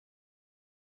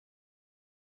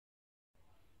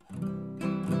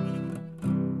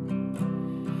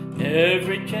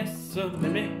Every chest's a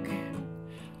mimic,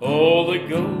 all the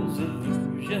gold's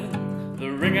illusion.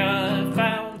 The ring I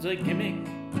found's a gimmick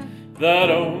that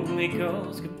only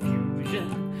causes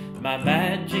confusion. My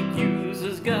magic use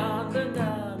is gone, and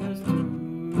others too.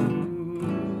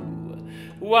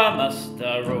 Why must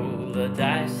I roll the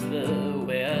dice the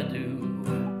way I do?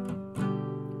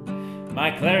 My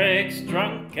cleric's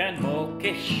drunk and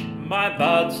mawkish, my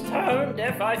bard's tone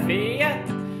deaf I fear.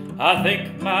 I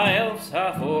think my elf's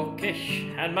half orcish,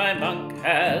 and my monk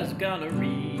has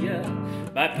gonorrhea.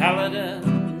 My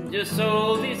paladin just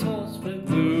sold his horse for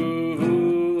glue.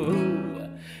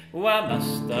 Why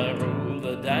must I roll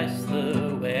the dice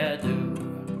the way I do?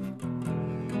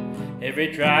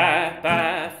 Every trap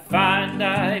I find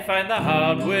the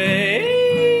hard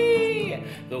way.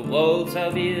 The wolves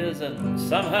have ears and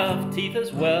some have teeth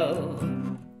as well.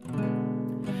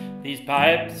 These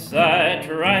pipes I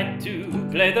tried to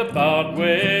play the bard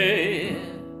way.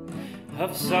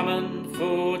 Have summoned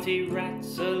 40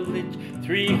 rats, a lich,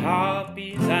 3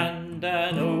 harpies and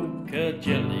an ochre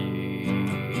jelly.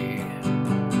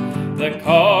 The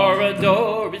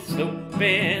corridor is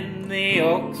open, the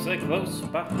orcs are close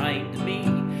behind me.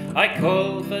 I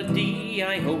call for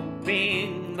D.I.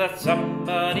 hoping that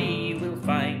somebody will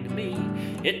find me.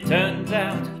 It turns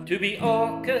out to be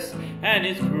Orcus and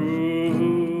his crew.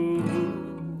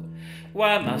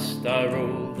 Why must I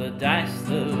roll the dice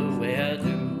the way I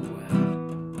do?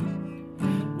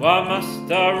 Why must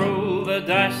I roll the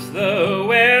dice the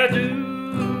way I do?